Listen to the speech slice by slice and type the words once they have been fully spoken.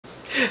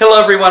Hello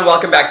everyone,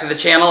 welcome back to the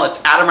channel. It's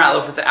Adam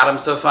Ratliff with Adam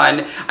So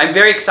Fun. I'm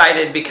very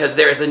excited because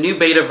there is a new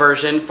beta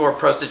version for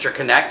ProStitcher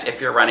Connect if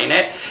you're running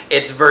it.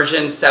 It's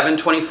version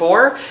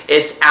 7.24.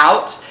 It's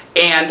out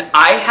and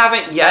I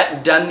haven't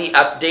yet done the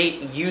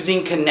update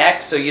using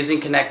Connect, so using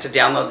Connect to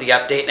download the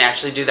update and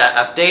actually do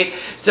that update.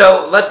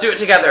 So let's do it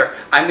together.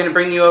 I'm going to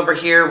bring you over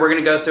here, we're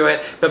going to go through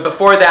it, but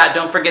before that,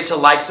 don't forget to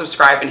like,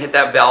 subscribe, and hit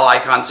that bell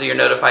icon so you're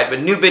notified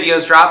when new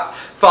videos drop.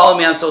 Follow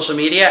me on social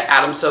media,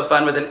 Adam So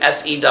Fun with an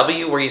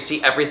S-E-W, where you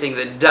see everything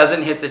that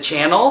doesn't hit the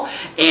channel.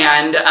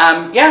 And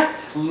yeah,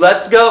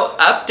 let's go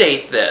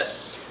update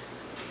this.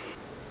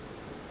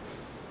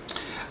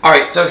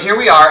 Alright, so here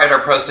we are at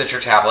our ProStitcher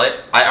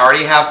tablet. I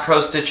already have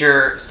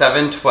ProStitcher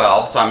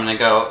 7.12, so I'm going to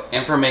go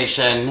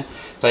information,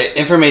 so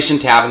information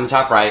tab in the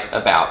top right,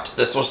 about.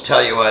 This will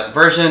tell you what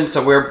version,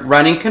 so we're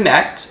running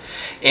Connect,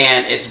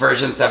 and it's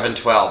version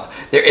 7.12.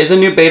 There is a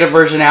new beta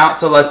version out,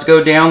 so let's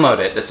go download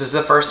it. This is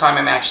the first time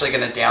I'm actually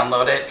going to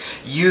download it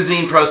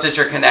using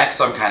ProStitcher Connect,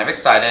 so I'm kind of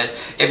excited.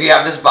 If you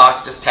have this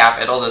box, just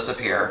tap, it'll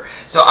disappear.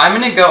 So I'm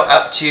going to go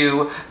up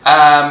to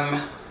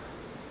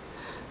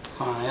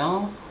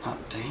File,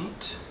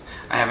 Update.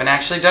 I haven't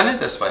actually done it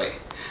this way.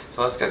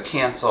 So let's go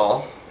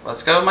Cancel.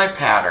 Let's go to my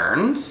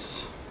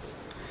patterns.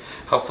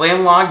 Hopefully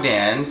I'm logged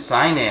in,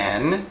 sign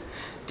in.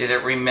 Did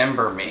it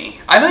remember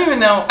me? I don't even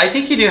know. I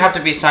think you do have to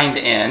be signed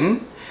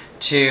in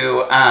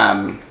to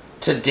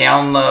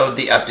download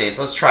the updates.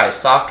 Let's try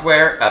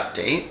software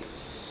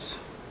updates.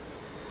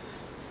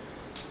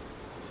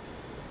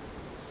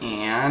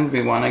 And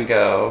we want to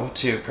go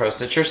to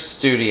ProStitcher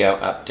Studio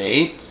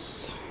updates.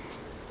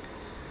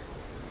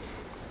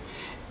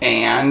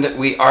 And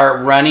we are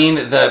running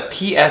the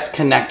PS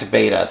Connect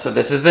beta. So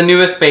this is the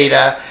newest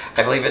beta.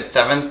 I believe it's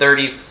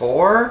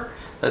 7.34.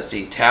 Let's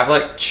see,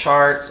 tablet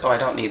charts. Oh, I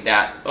don't need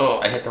that. Oh,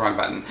 I hit the wrong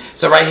button.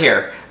 So right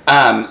here,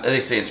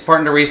 let's see, it's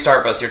important to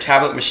restart both your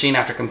tablet machine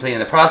after completing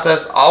the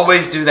process.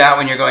 Always do that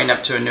when you're going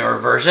up to a newer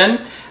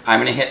version.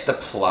 I'm gonna hit the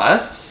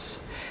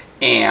plus.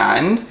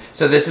 And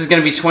so this is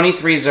gonna be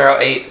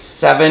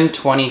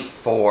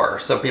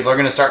 23.08.7.24. So people are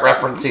gonna start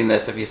referencing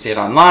this if you see it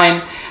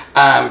online.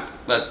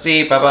 Let's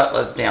see,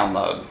 let's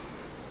download.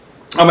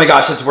 Oh my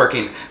gosh, it's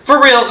working.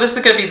 For real, this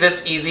is gonna be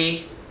this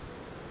easy.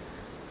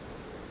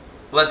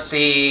 Let's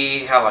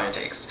see how long it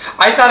takes.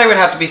 I thought I would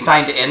have to be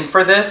signed in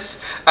for this.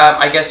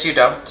 I guess you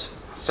don't.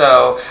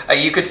 So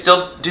you could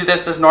still do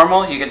this as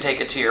normal. You can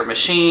take it to your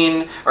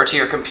machine or to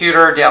your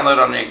computer, download it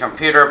on your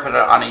computer, put it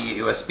on a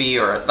USB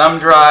or a thumb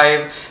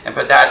drive, and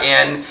put that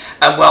in.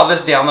 While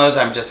this downloads,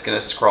 I'm just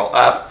gonna scroll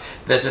up.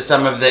 This is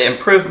some of the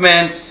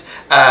improvements.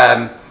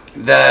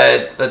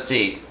 Let's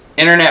see,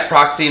 internet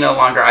proxy no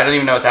longer, I don't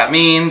even know what that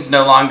means,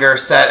 no longer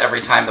set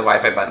every time the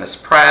Wi-Fi button is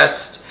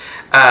pressed.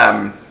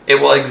 It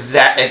will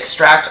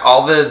extract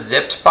all the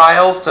zipped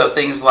files, so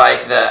things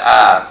like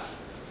the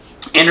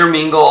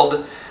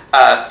intermingled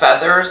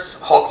feathers.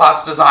 Whole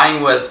cloth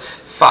design was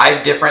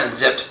 5 different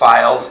zipped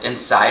files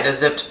inside a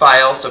zipped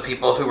file, so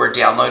people who were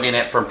downloading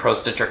it from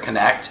ProStitcher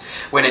Connect,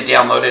 when it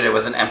downloaded, it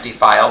was an empty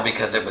file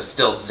because it was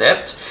still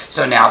zipped.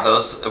 So now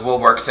those will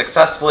work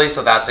successfully,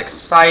 so that's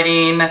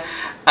exciting.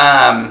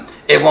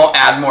 It won't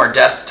add more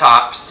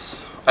desktop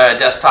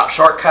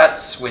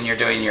shortcuts when you're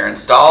doing your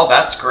install.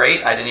 That's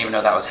great. I didn't even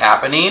know that was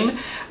happening.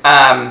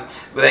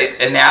 They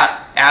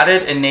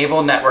added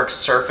enable network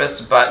surface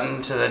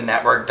button to the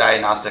network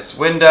diagnostics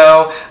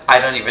window. I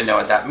don't even know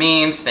what that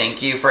means. Thank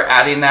you for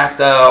adding that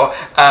though.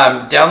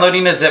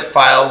 Downloading a zip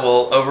file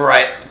will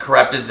overwrite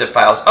corrupted zip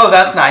files. Oh,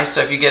 that's nice.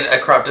 So if you get a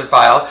corrupted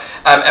file,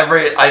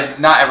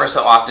 not ever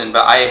so often,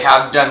 but I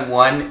have done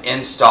one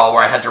install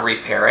where I had to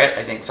repair it.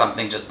 I think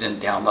something just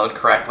didn't download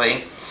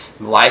correctly.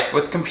 Life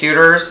with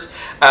computers.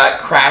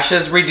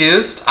 Crashes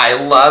reduced. I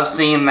love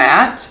seeing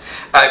that.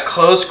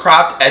 Closed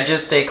cropped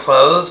edges stay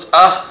closed.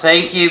 Oh,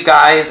 thank you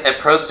guys at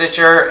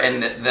ProStitcher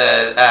and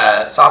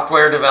the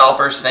software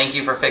developers. Thank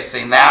you for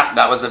fixing that.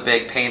 That was a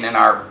big pain in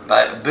our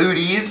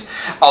booties.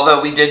 Although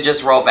we did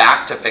just roll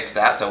back to fix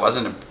that, so it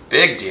wasn't a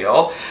big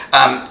deal.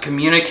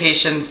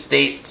 Communication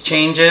state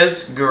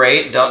changes.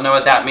 Great. Don't know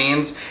what that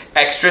means.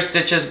 Extra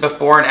stitches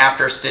before and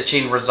after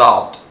stitching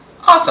resolved.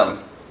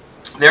 Awesome.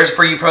 There's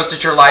for you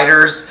ProStitcher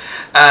lighters.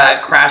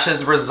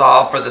 Crashes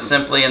resolved for the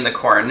Simply and the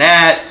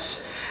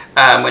Coronet.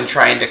 When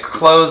trying to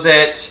close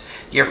it,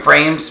 your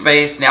frame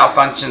space now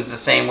functions the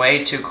same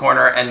way, 2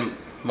 corner and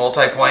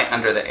multi-point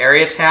under the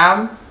area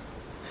tab.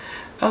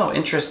 Oh,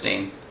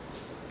 interesting.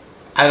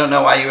 I don't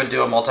know why you would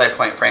do a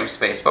multi-point frame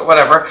space, but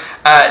whatever.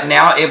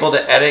 Now able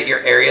to edit your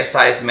area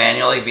size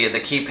manually via the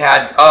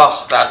keypad.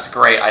 Oh, that's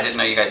great. I didn't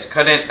know you guys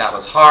couldn't. That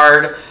was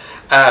hard.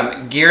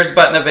 Gears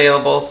button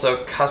available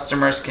so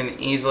customers can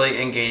easily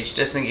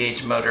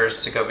disengage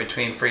motors to go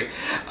between free.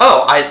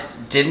 Oh, I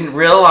didn't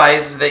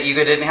realize that you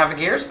didn't have a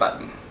gears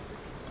button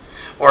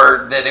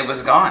or that it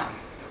was gone.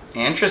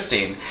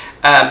 Interesting.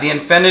 The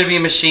Infinity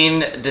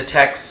machine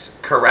detects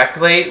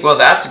correctly. Well,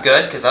 that's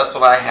good because that's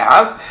what I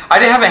have. I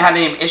haven't had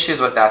any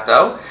issues with that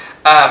though.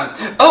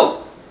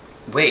 Oh,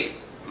 wait,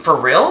 for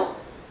real?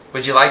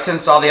 Would you like to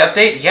install the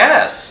update?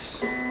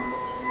 Yes.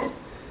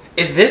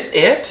 Is this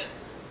it?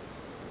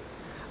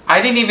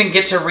 I didn't even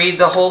get to read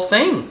the whole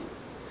thing.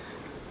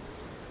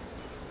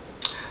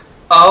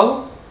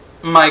 Oh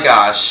my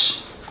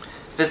gosh.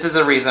 This is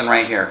a reason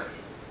right here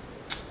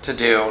to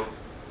do.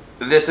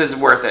 This is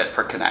worth it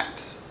for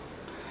Connect.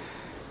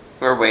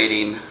 We're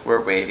waiting.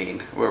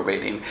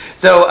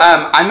 So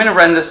I'm gonna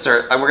run this.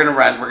 We're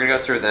gonna go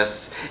through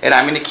this, and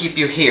I'm gonna keep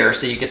you here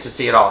so you get to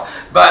see it all.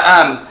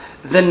 But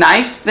the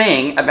nice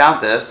thing about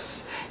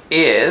this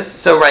is,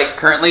 so right,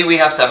 currently we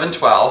have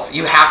 712.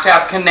 You have to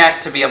have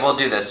Connect to be able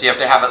to do this. You have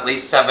to have at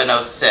least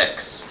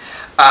 706.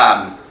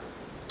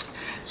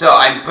 So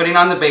I'm putting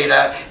on the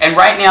beta, and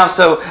right now,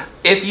 so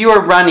if you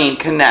are running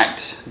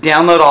Connect,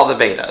 download all the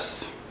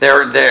betas.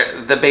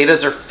 The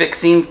betas are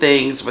fixing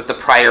things with the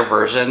prior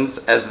versions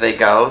as they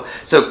go.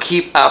 So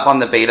keep up on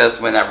the betas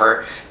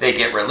whenever they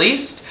get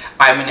released.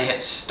 I'm going to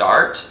hit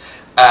start.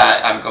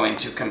 I'm going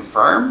to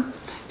confirm.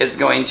 It's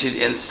going to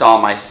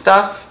install my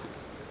stuff.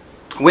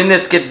 When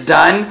this gets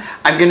done,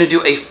 I'm going to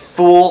do a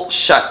full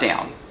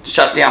shutdown.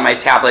 Shut down my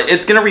tablet.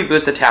 It's going to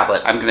reboot the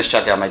tablet. I'm going to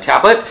shut down my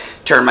tablet,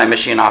 turn my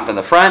machine off in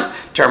the front,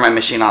 turn my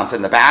machine off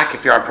in the back.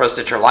 If you're on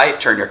ProStitcher Lite,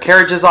 turn your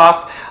carriages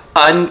off.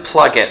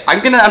 Unplug it.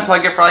 I'm going to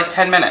unplug it for like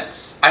 10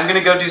 minutes. I'm going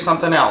to go do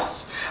something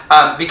else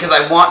because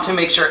I want to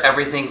make sure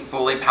everything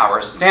fully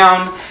powers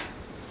down.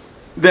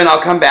 Then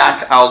I'll come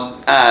back.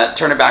 I'll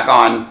turn it back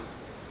on.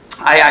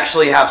 I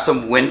actually have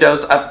some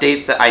Windows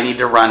updates that I need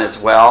to run as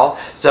well.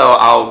 So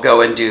I'll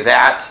go and do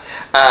that.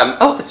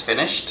 Oh, it's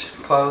finished.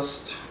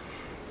 Closed.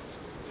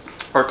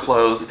 Or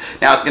close.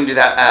 Now it's going to do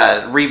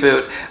that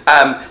reboot.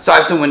 So I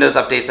have some Windows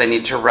updates I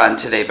need to run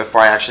today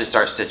before I actually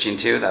start stitching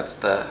too. That's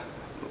the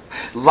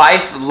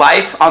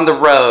life on the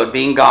road,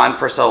 being gone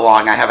for so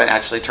long. I haven't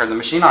actually turned the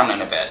machine on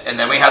in a bit. And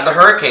then we had the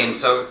hurricane,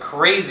 so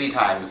crazy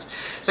times.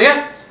 So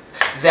yeah,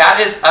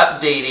 that is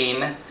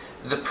updating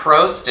the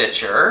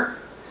ProStitcher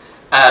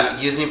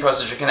using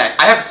ProStitcher Connect.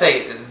 I have to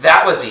say,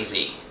 that was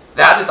easy.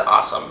 That is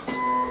awesome.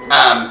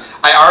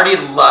 I already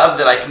love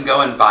that I can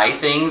go and buy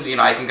things. You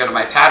know, I can go to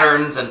my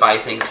patterns and buy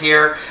things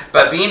here.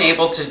 But being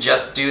able to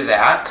just do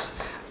that,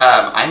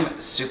 I'm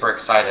super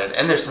excited.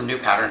 And there's some new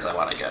patterns I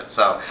want to get.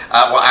 So,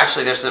 well,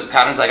 actually, there's some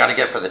patterns I got to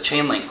get for the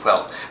chain link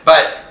quilt.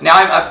 But now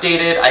I'm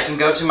updated. I can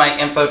go to my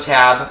info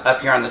tab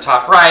up here on the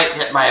top right,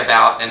 hit my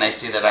about, and I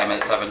see that I'm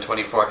at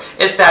 724.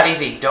 It's that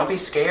easy. Don't be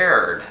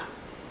scared.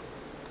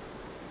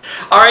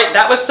 All right,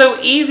 that was so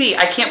easy.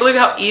 I can't believe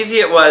how easy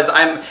it was.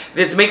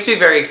 This makes me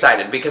very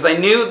excited because I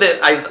knew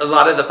that a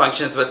lot of the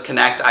functions with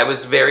Connect I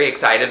was very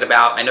excited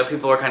about. I know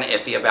people are kind of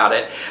iffy about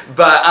it,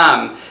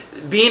 but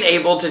being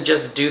able to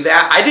just do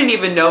that, I didn't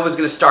even know it was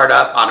going to start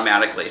up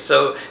automatically.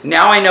 So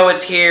now I know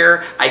it's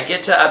here. I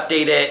get to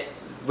update it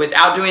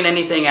without doing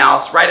anything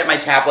else right at my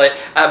tablet.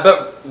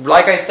 But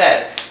like I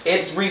said,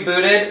 it's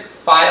rebooted.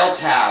 File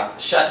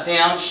tab, shut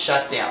down,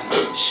 shut down.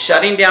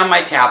 Shutting down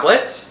my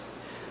tablet.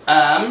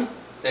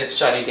 It's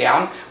shutting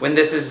down. When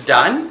this is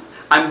done,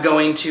 I'm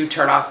going to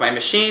turn off my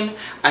machine.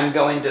 I'm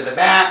going to the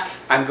back.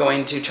 I'm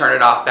going to turn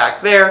it off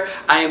back there.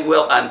 I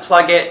will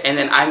unplug it, and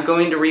then I'm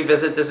going to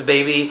revisit this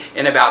baby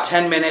in about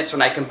 10 minutes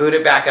when I can boot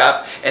it back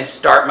up and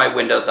start my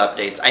Windows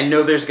updates. I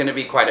know there's going to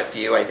be quite a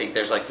few. I think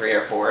there's like 3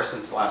 or 4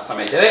 since the last time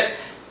I did it.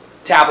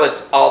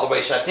 Tablet's all the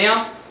way shut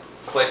down.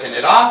 Clicking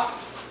it off.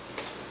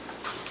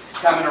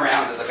 Coming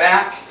around to the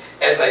back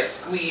as I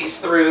squeeze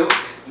through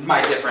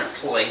my different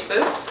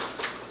places.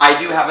 I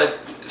do have a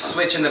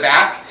switch in the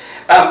back.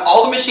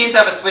 All the machines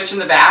have a switch in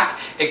the back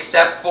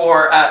except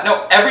for,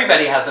 no,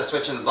 everybody has a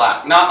switch in the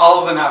back. Not all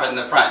of them have it in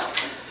the front.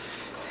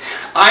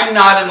 I'm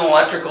not an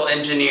electrical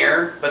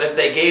engineer, but if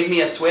they gave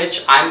me a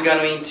switch, I'm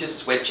going to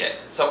switch it.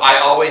 So I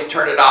always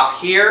turn it off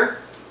here,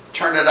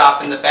 turn it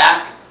off in the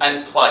back,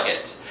 unplug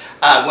it.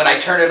 When I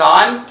turn it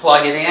on,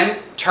 plug it in,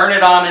 turn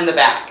it on in the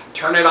back,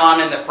 turn it on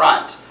in the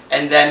front,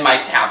 and then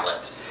my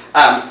tablet.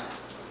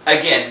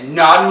 Again,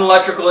 not an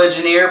electrical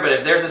engineer, but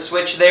if there's a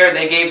switch there,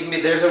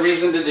 there's a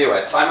reason to do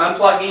it. So I'm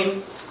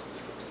unplugging.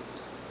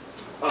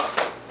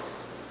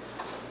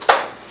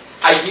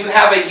 I do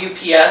have a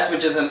UPS,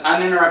 which is an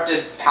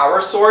uninterrupted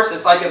power source.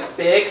 It's like a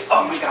big,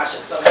 oh my gosh,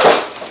 it's so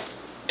heavy.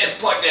 It's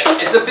plugged in.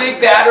 It's a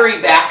big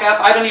battery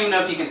backup. I don't even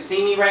know if you can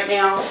see me right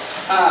now.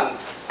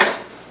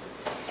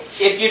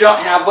 If you don't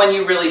have one,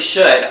 you really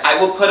should. I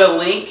will put a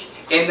link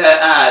in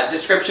the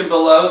description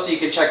below so you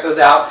can check those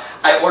out.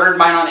 I ordered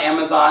mine on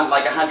Amazon,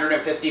 like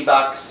 150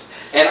 bucks.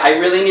 And I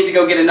really need to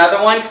go get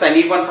another one because I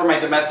need one for my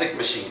domestic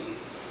machine.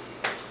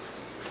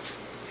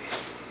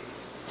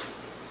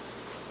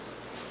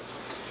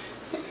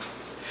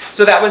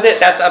 So that was it.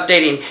 That's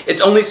updating.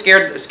 It's only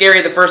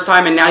scary the first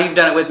time, and now you've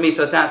done it with me,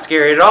 so it's not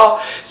scary at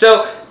all.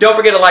 So don't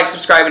forget to like,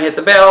 subscribe, and hit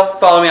the bell.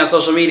 Follow me on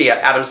social media.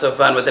 Adam's So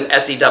Fun with an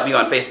SEW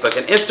on Facebook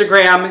and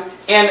Instagram.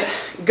 And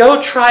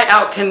go try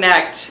out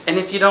Connect, and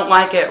if you don't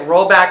like it,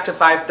 roll back to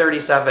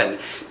 537.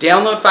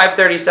 Download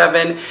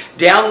 537,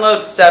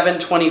 download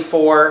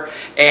 724,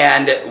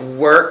 and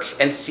work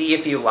and see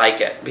if you like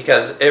it,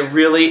 because it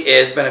really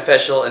is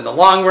beneficial in the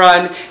long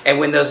run. And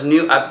when those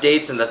new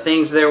updates and the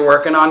things they're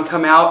working on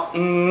come out,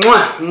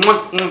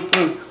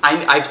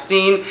 I've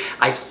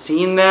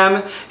seen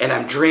them, and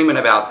I'm dreaming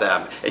about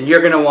them, and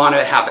you're gonna want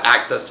to have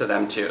access to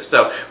them too.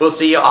 So we'll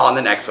see you all in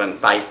the next one.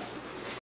 Bye.